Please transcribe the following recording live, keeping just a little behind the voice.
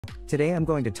Today I'm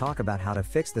going to talk about how to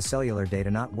fix the cellular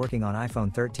data not working on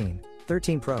iPhone 13,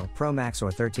 13 Pro, Pro Max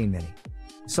or 13 mini.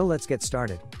 So let's get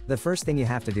started. The first thing you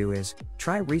have to do is,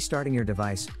 try restarting your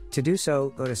device. To do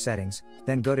so, go to Settings,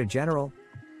 then go to General,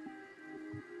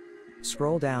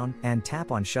 scroll down, and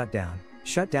tap on Shutdown.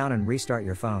 Shut down and restart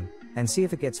your phone, and see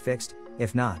if it gets fixed.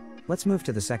 If not, let's move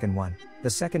to the second one. The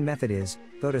second method is,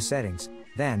 go to Settings,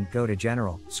 then go to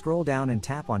General, scroll down and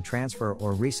tap on Transfer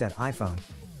or Reset iPhone.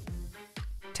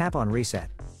 Tap on Reset.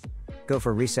 Go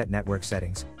for Reset Network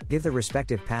Settings, give the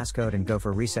respective passcode and go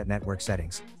for Reset Network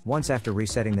Settings. Once after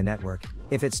resetting the network,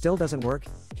 if it still doesn't work,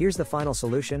 here's the final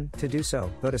solution. To do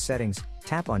so, go to Settings,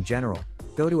 tap on General,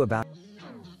 go to About,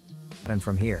 and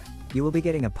from here, you will be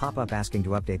getting a pop-up asking to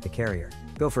update the carrier.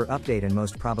 Go for Update and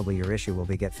most probably your issue will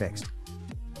get fixed.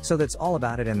 So that's all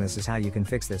about it, and this is how you can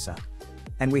fix this up.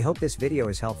 And we hope this video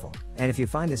is helpful, and if you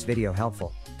find this video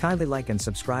helpful, kindly like and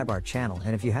subscribe our channel,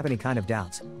 and if you have any kind of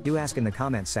doubts, do ask in the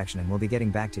comments section and we'll be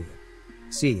getting back to you.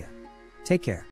 See ya. Take care.